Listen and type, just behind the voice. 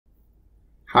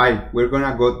Hi, we're going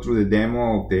to go through the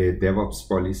demo of the DevOps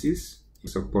policies in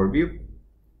Microsoft Purview.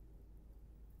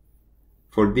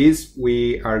 For this,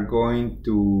 we are going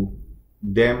to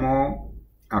demo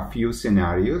a few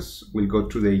scenarios. We'll go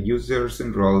through the users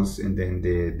and roles and then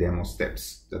the demo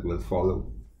steps that will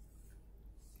follow.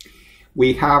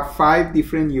 We have 5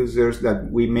 different users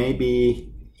that we may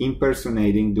be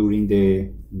impersonating during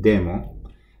the demo.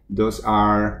 Those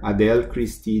are Adele,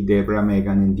 Christy, Debra,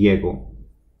 Megan, and Diego.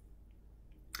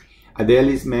 Adele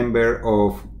is member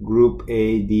of Group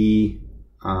AD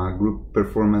Group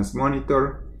Performance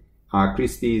Monitor.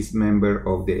 Christy is member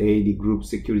of the AD Group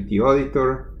Security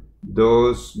Auditor.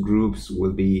 Those groups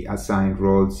will be assigned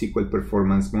roles SQL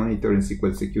Performance Monitor and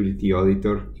SQL Security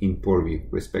Auditor in Purview,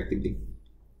 respectively.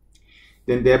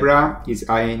 Then Debra is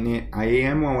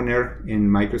IAM owner and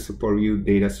Microsoft Purview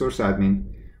Data Source Admin.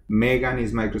 Megan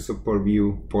is Microsoft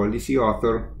Purview Policy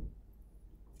Author.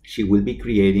 She will be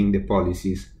creating the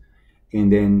policies. And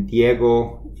then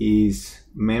Diego is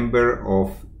member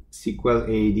of SQL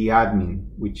AD Admin,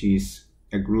 which is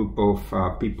a group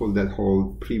of people that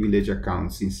hold privileged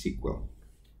accounts in SQL.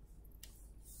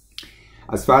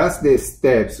 As far as the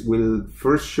steps, we'll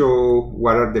first show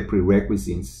what are the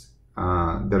prerequisites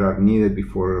that are needed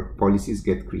before policies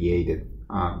get created,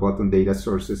 both on data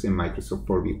sources and Microsoft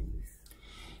Purview.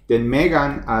 Then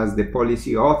Megan, as the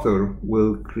policy author,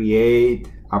 will create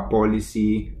a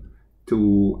policy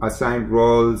to assign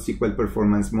role SQL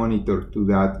Performance Monitor to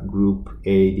that group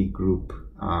AD Group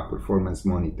Performance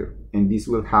Monitor. And this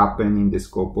will happen in the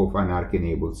scope of an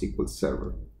Arc-enabled SQL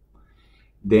Server.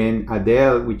 Then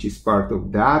Adele, which is part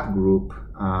of that group,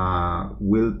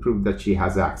 will prove that she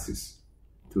has access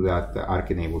to that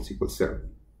Arc-enabled SQL Server.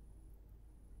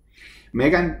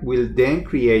 Megan will then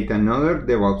create another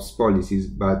DevOps policies,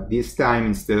 but this time,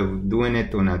 instead of doing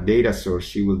it on a data source,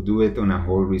 she will do it on a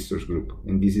whole resource group.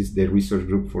 And this is the resource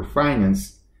group for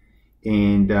finance.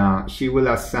 And she will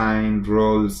assign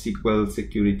role SQL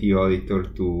Security Auditor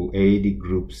to AD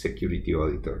Group Security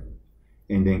Auditor.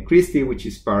 And then Christy, which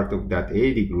is part of that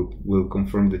AD group, will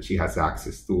confirm that she has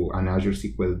access to an Azure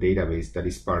SQL database that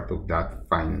is part of that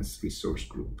finance resource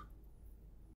group.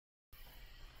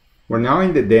 We're now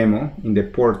in the demo, in the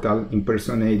portal,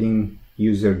 impersonating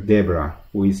user Debra,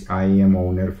 who is IAM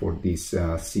owner for these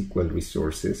SQL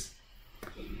resources.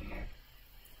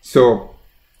 So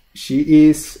she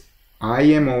is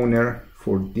IAM owner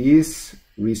for this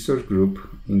resource group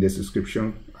in the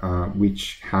subscription,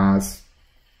 which has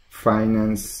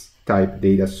finance type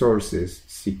data sources,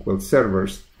 SQL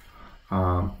servers.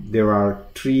 There are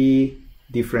 3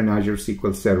 different Azure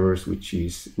SQL servers,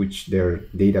 which they're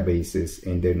databases,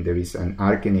 and then there is an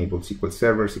Arc-enabled SQL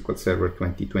Server, SQL Server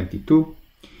 2022.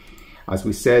 As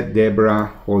we said, Debra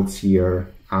holds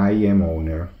here IAM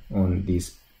owner on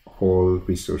this whole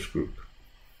resource group.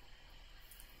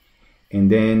 And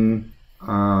then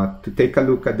to take a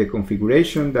look at the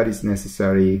configuration that is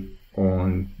necessary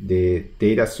on the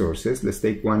data sources, let's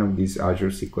take one of these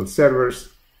Azure SQL servers.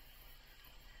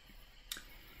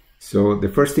 So the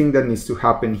first thing that needs to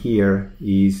happen here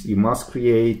is you must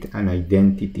create an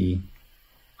identity,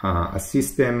 a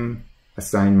system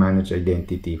assigned managed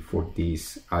identity for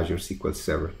this Azure SQL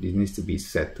Server. This needs to be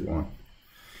set to on.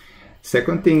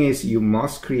 Second thing is you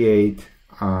must create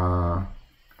and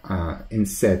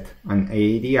set an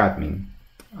AD admin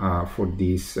for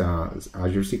this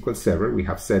Azure SQL Server. We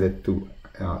have set it to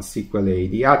SQL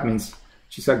AD admins,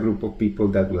 which is a group of people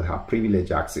that will have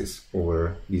privileged access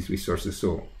over these resources.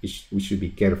 So we should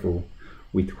be careful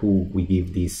with who we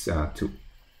give this to.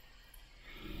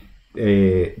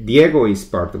 Diego is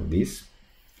part of this.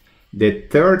 The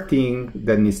third thing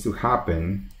that needs to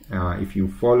happen, if you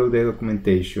follow the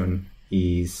documentation,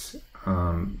 is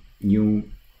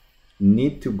you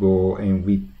need to go and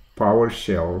with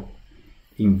PowerShell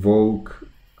invoke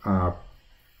a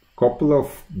couple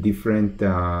of different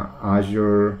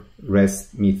Azure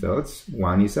REST methods.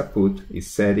 One is a put, is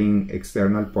setting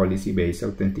external policy-based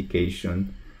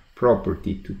authentication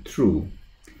property to true.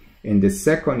 And the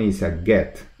second is a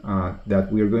get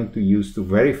that we are going to use to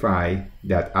verify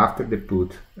that after the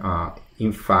put,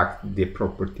 in fact, the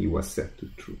property was set to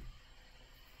true.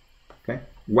 Okay.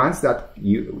 Once that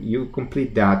you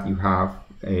complete that, you have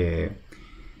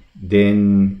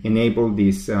then enable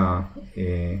this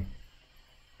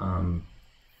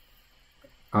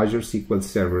Azure SQL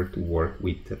Server to work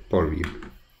with Purview.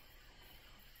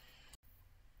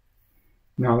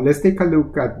 Now let's take a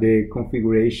look at the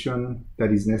configuration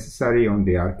that is necessary on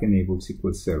the Arc-enabled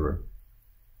SQL Server.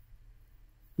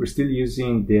 We're still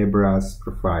using Debra's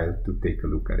profile to take a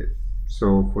look at it.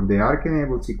 So for the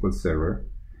Arc-enabled SQL Server,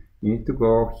 you need to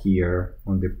go here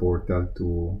on the portal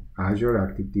to Azure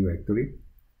Active Directory.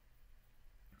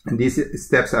 And these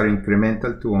steps are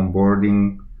incremental to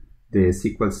onboarding the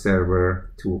SQL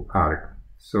Server to Arc.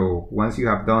 So once you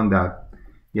have done that,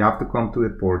 you have to come to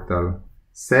the portal,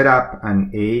 set up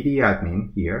an AAD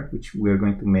admin here, which we're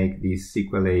going to make this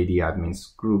SQL AAD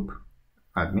admins group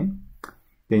admin.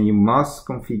 Then you must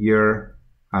configure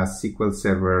a SQL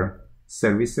Server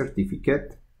service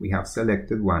certificate. We have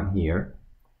selected one here.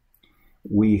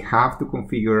 We have to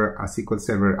configure a SQL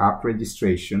Server app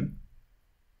registration.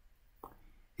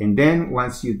 And then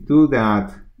once you do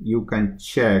that, you can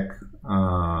check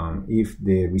if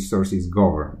the resource is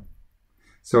governed.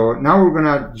 So now we're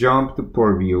gonna jump to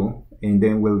Purview and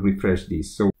then we'll refresh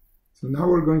this. So now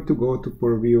we're going to go to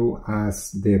Purview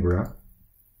as Debra.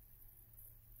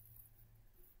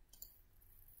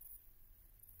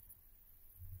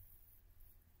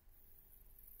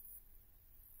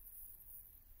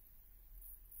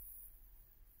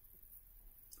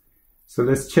 So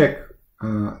let's check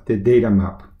the data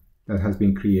map that has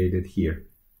been created here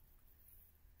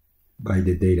by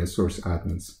the data source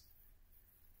admins.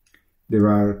 There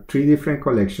are 3 different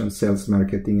collections: sales,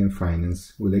 marketing, and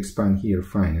finance. We'll expand here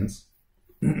finance.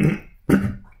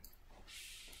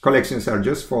 Collections are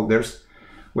just folders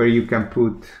where you can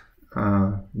put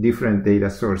different data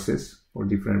sources or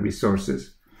different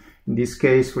resources. In this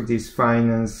case, for this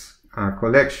finance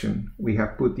collection, we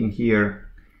have put in here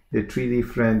the 3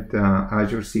 different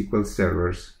Azure SQL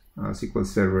servers, SQL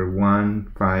Server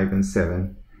 1, 5, and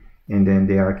 7, and then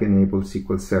the Arc-enabled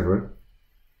SQL Server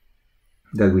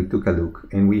that we took a look.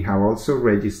 And we have also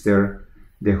registered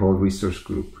the whole resource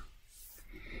group.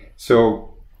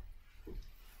 So,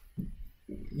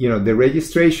 you know, the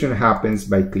registration happens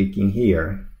by clicking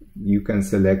here. You can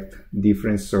select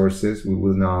different sources. We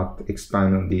will not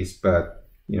expand on this, but,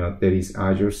 you know, there is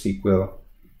Azure SQL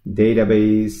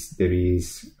database, there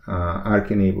is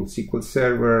Arc-enabled SQL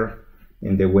Server,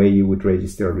 and the way you would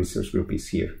register a resource group is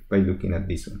here by looking at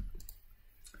this one.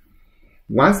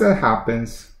 Once that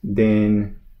happens,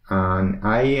 then an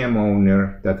IAM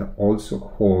owner that also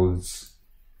holds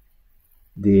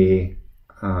the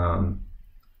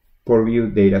Purview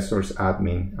data source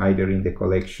admin, either in the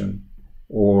collection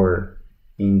or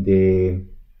in the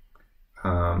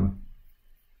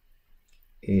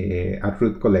at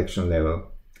root collection level,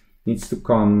 needs to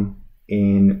come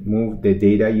and move the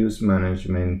data use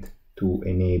management to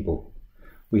enable.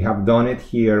 We have done it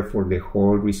here for the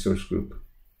whole resource group.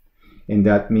 And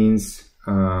that means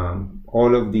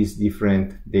all of these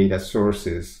different data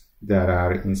sources that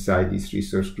are inside this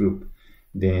resource group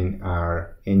then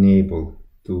are enabled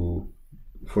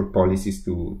for policies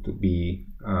to be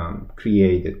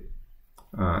created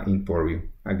in Purview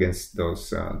against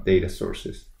those data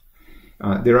sources.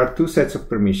 There are 2 sets of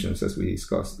permissions, as we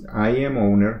discussed. IAM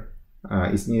owner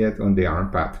is needed on the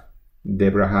ARM path.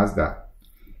 Debra has that.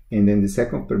 And then the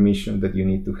second permission that you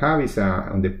need to have is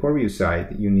on the Purview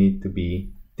side, you need to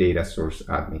be data source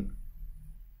admin.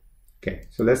 Okay,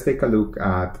 so let's take a look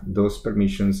at those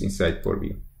permissions inside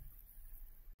Purview.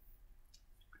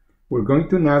 We're going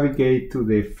to navigate to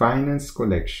the finance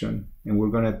collection, and we're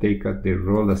going to take out the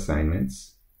role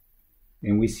assignments.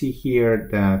 And we see here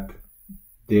that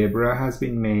Debra has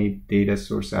been made data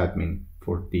source admin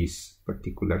for this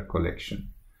particular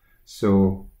collection.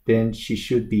 So then she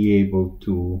should be able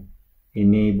to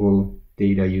enable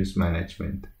data use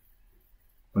management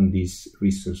on this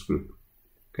resource group.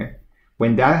 Okay.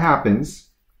 When that happens,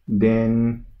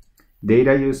 then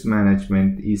data use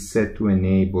management is set to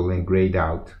enable and grayed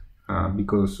out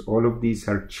because all of these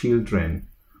are children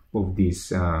of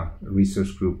this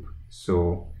resource group.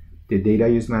 So the data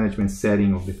use management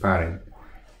setting of the parent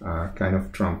kind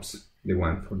of trumps the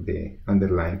one for the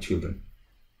underlying children.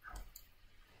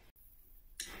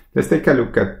 Let's take a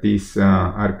look at this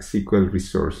Arc SQL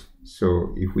resource.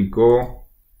 So if we go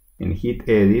and hit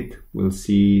edit, we'll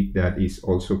see that is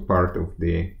also part of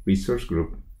the resource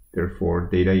group. Therefore,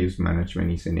 data use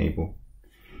management is enabled.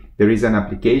 There is an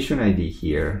application ID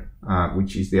here,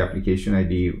 which is the application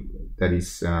ID that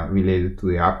is related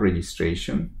to the app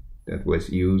registration that was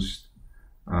used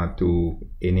to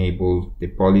enable the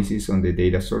policies on the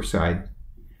data source side.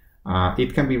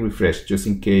 It can be refreshed just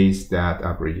in case that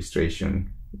app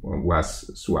registration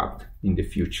was swapped in the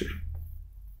future.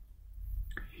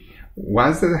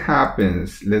 Once that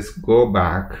happens, let's go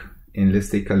back and let's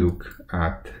take a look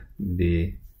at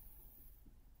the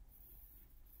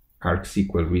Arc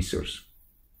SQL resource.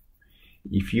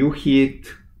 If you hit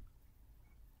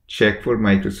check for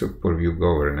Microsoft Purview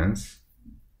governance,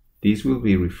 this will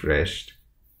be refreshed,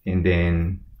 and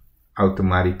then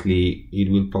automatically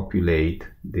it will populate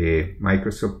the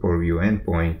Microsoft Purview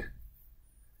endpoint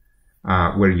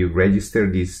where you register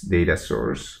this data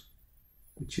source,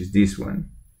 which is this one,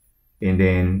 and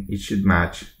then it should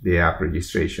match the app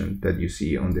registration that you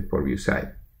see on the Purview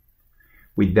side.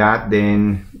 With that,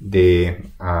 then the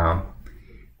Arc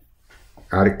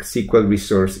SQL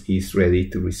resource is ready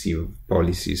to receive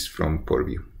policies from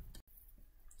Purview.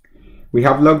 We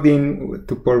have logged in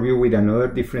to Purview with another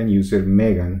different user,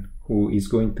 Megan, who is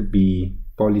going to be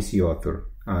policy author.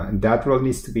 That role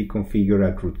needs to be configured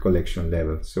at root collection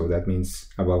level. So that means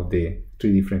above the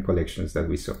 3 different collections that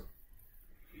we saw.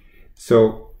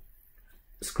 So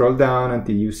scroll down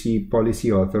until you see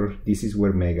policy author. This is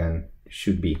where Megan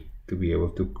should be to be able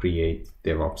to create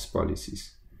DevOps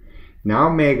policies. Now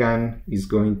Megan is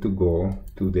going to go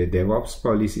to the DevOps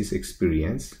policies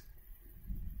experience.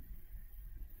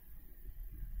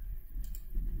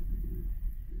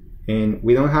 And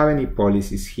we don't have any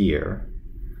policies here.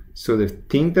 So the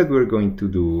thing that we're going to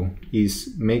do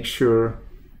is make sure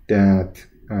that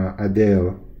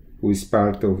Adele, who is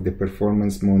part of the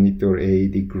Performance Monitor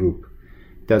AAD group,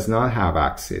 does not have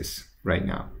access right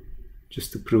now,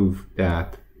 just to prove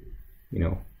that,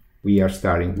 we are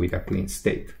starting with a clean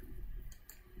state.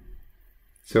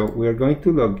 So we're going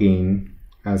to log in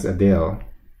as Adele.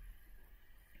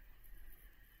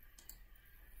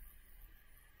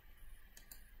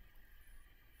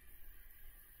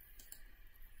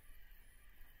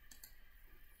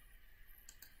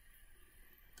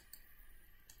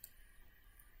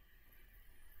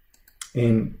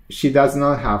 And she does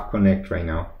not have connect right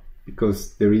now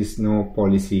because there is no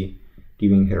policy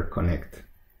giving her connect.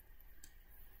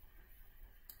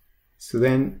 So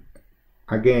then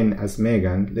again, as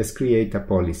Megan, let's create a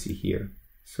policy here.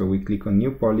 So we click on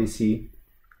new policy.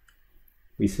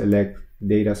 We select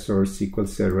data source SQL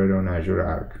Server on Azure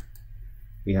Arc.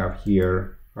 We have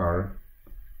here our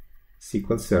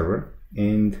SQL Server,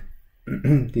 and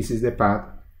this is the path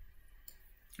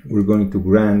we're going to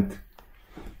grant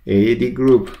AAD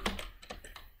group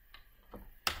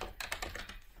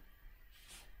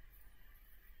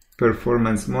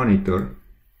performance monitor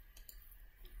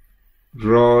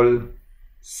role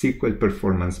SQL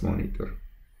performance monitor,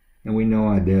 and we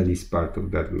know Adele is part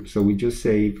of that group, so we just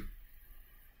save,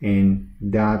 and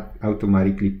that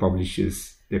automatically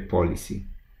publishes the policy,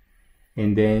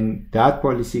 and then that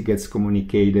policy gets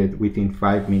communicated within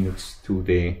 5 minutes to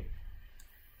the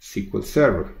SQL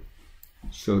Server.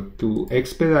 So to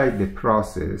expedite the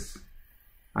process,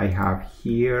 I have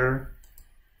here,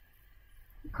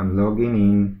 I'm logging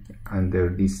in under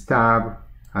this tab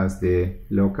as the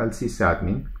local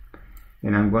sysadmin,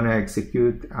 and I'm going to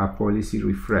execute a policy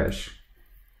refresh,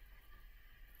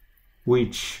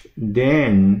 which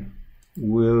then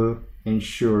will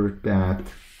ensure that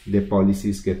the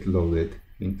policies get loaded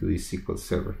into the SQL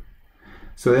Server.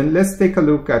 So then let's take a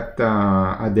look at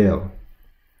Adele.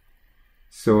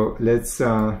 So let's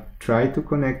try to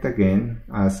connect again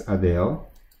as Adele.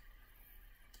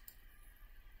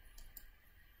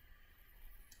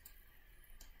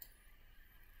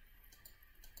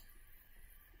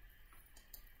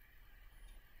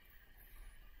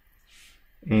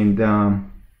 And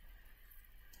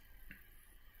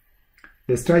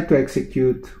let's try to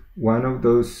execute one of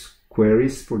those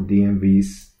queries for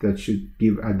DMVs that should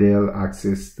give Adele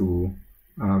access to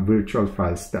virtual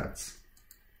file stats.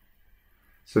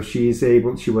 So she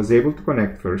was able to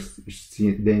connect first,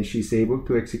 then she's able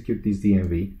to execute this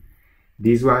DMV.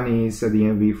 This one is a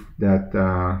DMV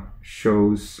that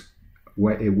shows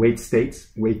wait states,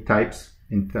 wait types,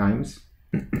 and times.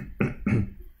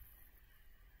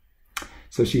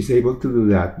 So she's able to do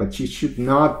that, but she should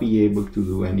not be able to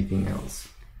do anything else.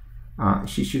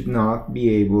 She should not be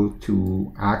able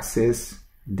to access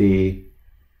the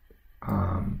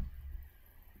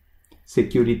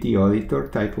security auditor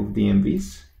type of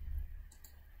DMVs.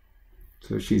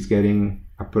 So she's getting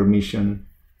a permission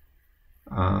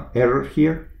error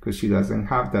here because she doesn't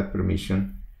have that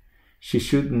permission. She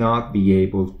should not be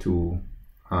able to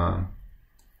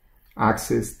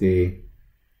access the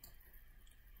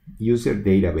user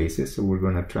databases. So we're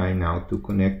going to try now to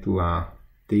connect to a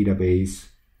database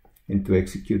and to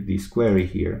execute this query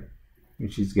here,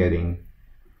 which is getting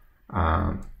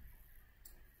an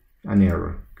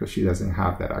error because she doesn't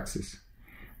have that access.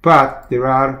 But there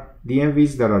are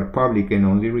DMVs that are public and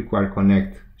only require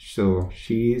connect, so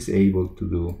she is able to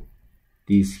do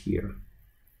this here.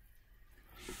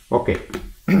 Okay,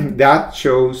 that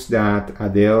shows that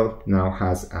Adele now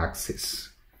has access.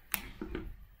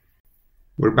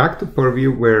 We're back to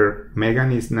Purview, where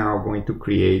Megan is now going to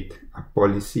create a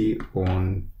policy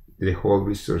on the whole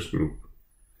resource group.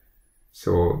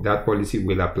 So that policy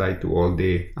will apply to all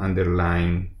the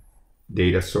underlying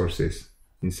data sources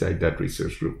inside that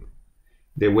resource group.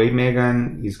 The way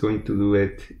Megan is going to do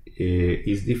it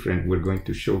is different. We're going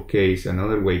to showcase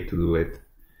another way to do it.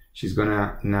 She's going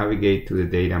to navigate to the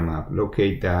data map,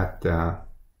 locate that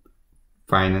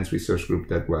finance resource group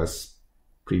that was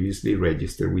previously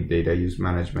registered with data use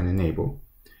management enabled,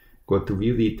 go to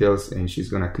view details, and she's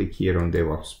going to click here on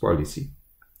DevOps policy.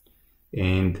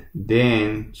 And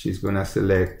then she's going to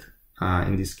select,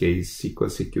 in this case, SQL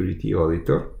Security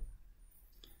Auditor.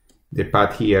 The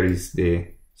path here is the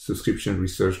subscription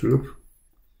resource group.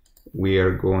 We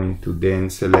are going to then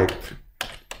select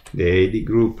the AD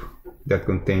group that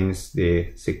contains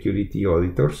the security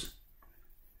auditors,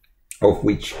 of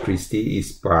which Christy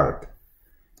is part.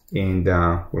 And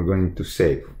we're going to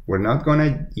save. We're not going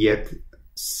to yet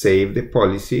save the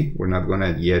policy. We're not going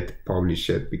to yet publish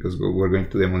it because we're going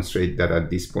to demonstrate that at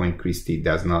this point Christy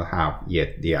does not have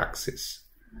yet the access.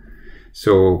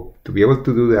 So to be able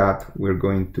to do that, we're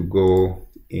going to go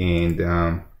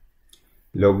and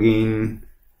log in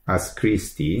as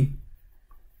Christy.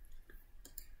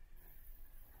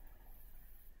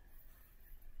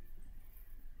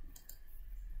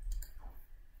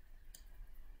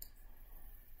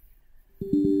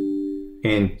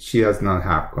 And she does not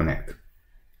have Connect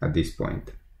at this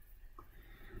point.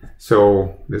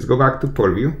 So let's go back to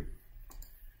Purview.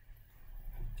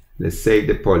 Let's save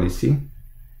the policy.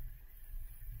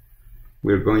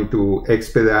 We're going to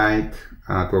expedite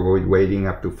to avoid waiting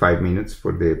up to 5 minutes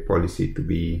for the policy to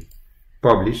be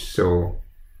published. So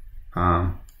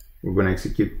we're going to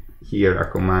execute here a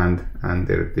command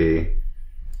under the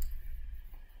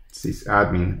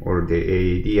sysadmin or the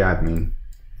AAD admin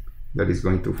that is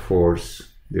going to force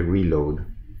the reload.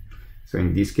 So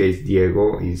in this case,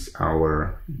 Diego is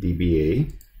our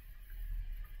DBA.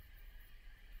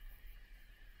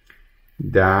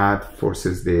 That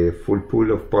forces the full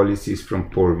pool of policies from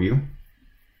Purview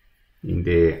in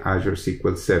the Azure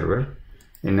SQL Server.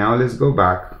 And now let's go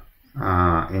back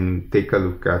and take a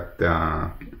look at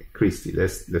Christy.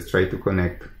 Let's try to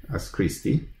connect as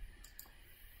Christy.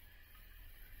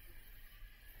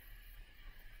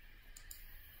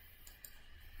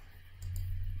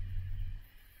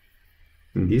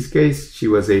 In this case, she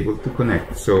was able to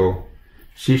connect, so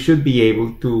she should be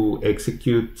able to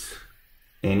execute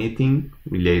anything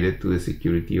related to the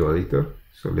security auditor.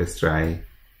 So let's try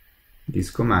this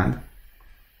command.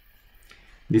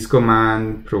 This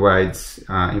command provides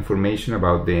information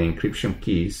about the encryption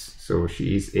keys, so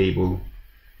she is able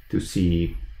to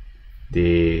see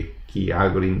the key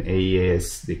algorithm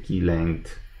AES, the key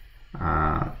length,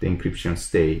 the encryption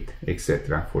state,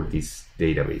 etc. for this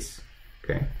database.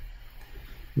 Okay.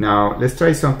 Now let's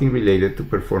try something related to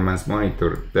performance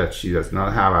monitor that she does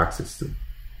not have access to.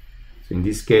 So in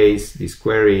this case, this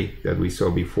query that we saw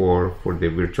before for the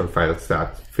virtual file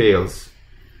stat fails.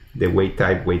 The wait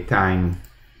type, wait time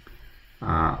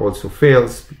also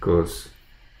fails because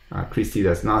Christy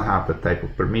does not have that type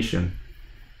of permission.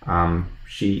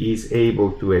 She is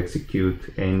able to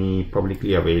execute any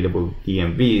publicly available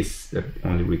DMVs that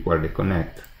only require the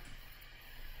connect,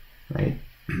 right?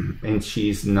 And she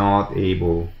is not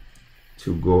able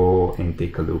to go and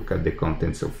take a look at the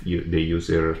contents of the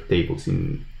user tables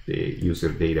in the user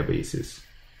databases.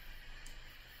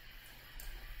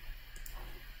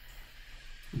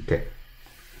 Okay.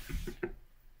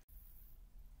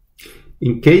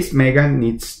 In case Megan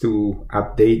needs to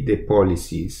update the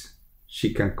policies,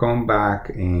 she can come back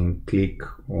and click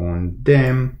on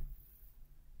them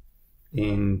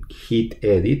and hit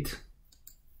edit.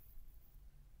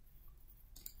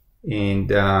 And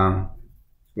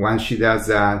once she does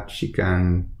that, she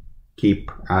can keep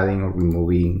adding or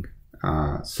removing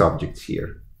subjects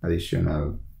here,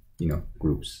 additional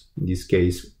groups. In this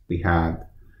case, we had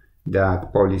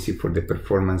that policy for the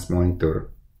performance monitor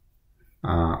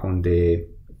on the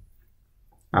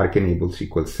Arc enabled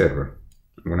SQL Server.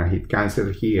 I'm gonna hit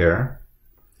cancel here,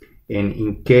 and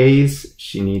in case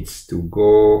she needs to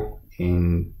go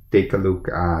and take a look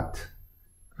at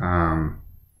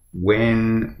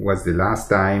when was the last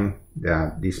time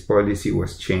that this policy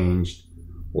was changed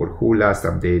or who last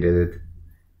updated it,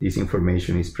 this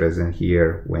information is present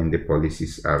here when the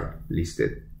policies are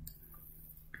listed.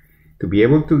 To be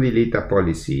able to delete a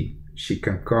policy, she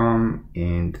can come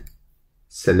and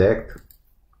select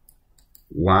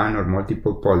one or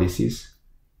multiple policies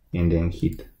and then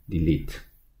hit delete.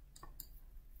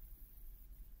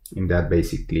 And that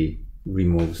basically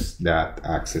removes that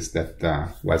access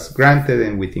that was granted,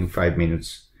 and within 5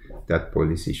 minutes that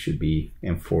policy should be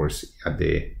enforced at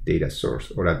the data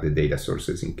source or at the data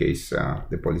sources in case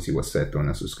the policy was set on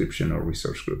a subscription or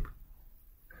resource group.